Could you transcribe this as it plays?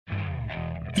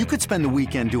You could spend the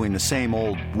weekend doing the same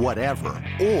old whatever,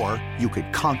 or you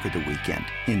could conquer the weekend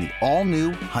in the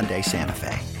all-new Hyundai Santa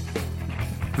Fe.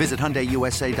 Visit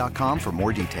HyundaiUSA.com for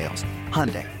more details.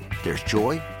 Hyundai, there's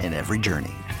joy in every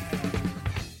journey.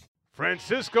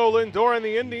 Francisco Lindor and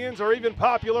the Indians are even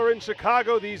popular in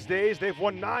Chicago these days. They've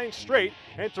won 9 straight,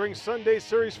 entering Sunday's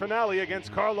series finale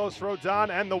against Carlos Rodon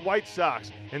and the White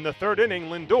Sox. In the 3rd inning,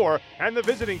 Lindor and the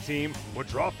visiting team would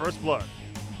draw first blood.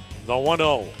 The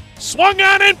 1-0. Swung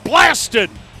on and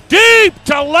blasted deep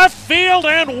to left field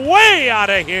and way out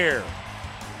of here.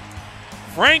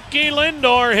 Frankie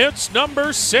Lindor hits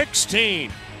number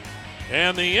 16.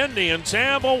 And the Indians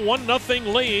have a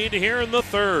 1-0 lead here in the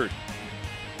 3rd.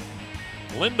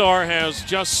 Lindor has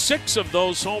just 6 of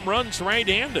those home runs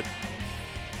right-handed.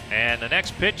 And the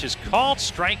next pitch is called,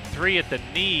 strike 3 at the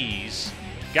knees.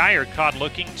 Geyer caught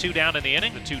looking, 2 down in the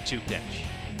inning, the 2-2 pitch.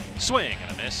 Swing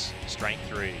and a miss, strike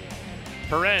 3.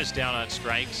 Perez down on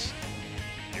strikes.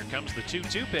 Here comes the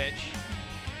 2-2 pitch.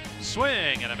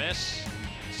 Swing and a miss.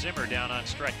 Zimmer down on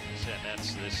strikes, and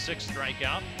that's the 6th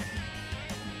strikeout.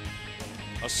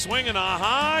 A swing and a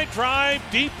high drive,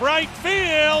 deep right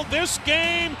field. This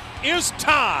game is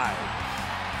tied.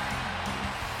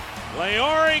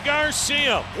 Leury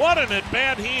Garcia, what an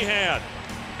at-bat he had.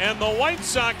 And the White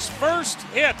Sox first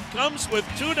hit comes with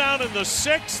 2 down in the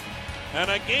 6th and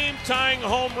a game-tying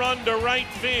home run to right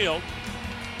field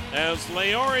as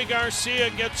Leury Garcia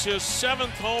gets his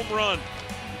 7th home run.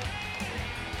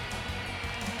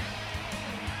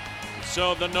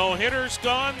 So the no-hitter's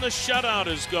gone, the shutout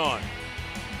is gone.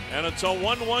 And it's a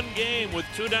 1-1 game with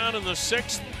 2 down in the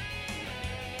 6th.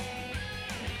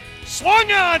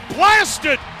 Swung on,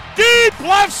 blasted, deep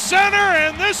left center,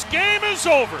 and this game is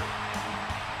over.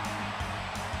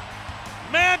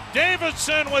 Matt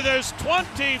Davidson with his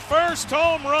 21st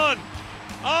home run.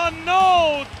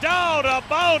 No doubt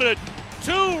about it.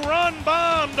 2-run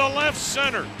bomb to left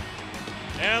center.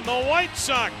 And the White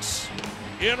Sox,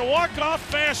 in walk-off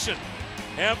fashion,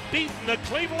 have beaten the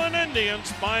Cleveland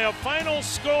Indians by a final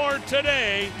score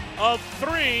today of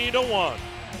 3-1.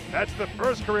 That's the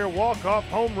first career walk-off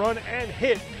home run and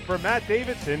hit for Matt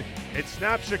Davidson. It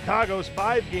snaps Chicago's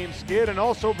 5-game skid and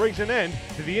also brings an end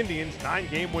to the Indians'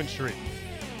 9-game win streak.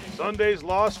 Sunday's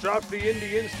loss drops the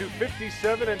Indians to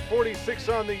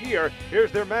 57-46 on the year.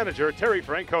 Here's their manager, Terry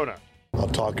Francona. I'll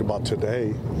talk about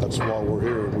today. That's why we're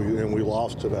here, and we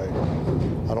lost today.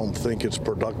 I don't think it's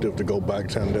productive to go back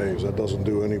 10 days. That doesn't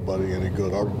do anybody any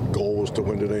good. Our goal was to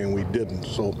win today, and we didn't.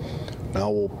 So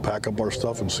now we'll pack up our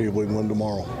stuff and see if we can win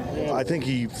tomorrow. I think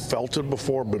he felt it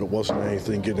before, but it wasn't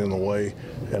anything getting in the way.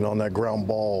 And on that ground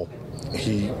ball,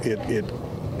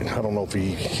 I don't know if he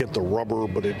hit the rubber,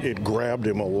 but it grabbed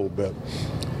him a little bit.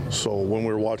 So when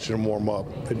we were watching him warm up,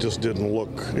 it didn't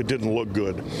look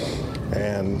good.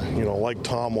 And, like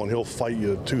Tomlin, he'll fight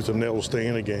you tooth and nail to stay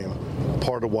in a game.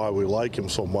 Part of why we like him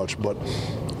so much, but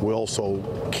we also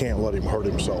can't let him hurt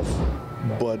himself.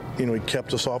 But, he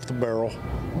kept us off the barrel.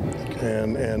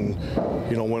 And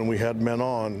when we had men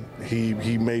on, he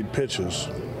made pitches.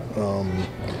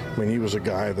 He was a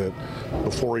guy that,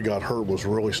 before he got hurt, was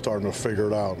really starting to figure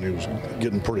it out, and he was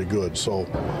getting pretty good. So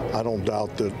I don't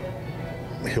doubt that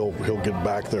he'll get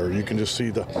back there. You can just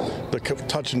see the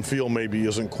touch and feel maybe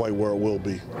isn't quite where it will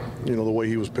be. The way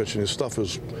he was pitching, his stuff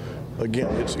is,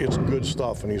 again, it's good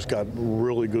stuff, and he's got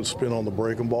really good spin on the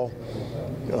breaking ball.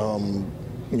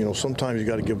 Sometimes you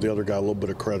got to give the other guy a little bit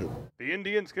of credit. The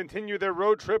Indians continue their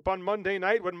road trip on Monday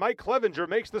night when Mike Clevinger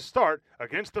makes the start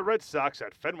against the Red Sox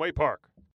at Fenway Park.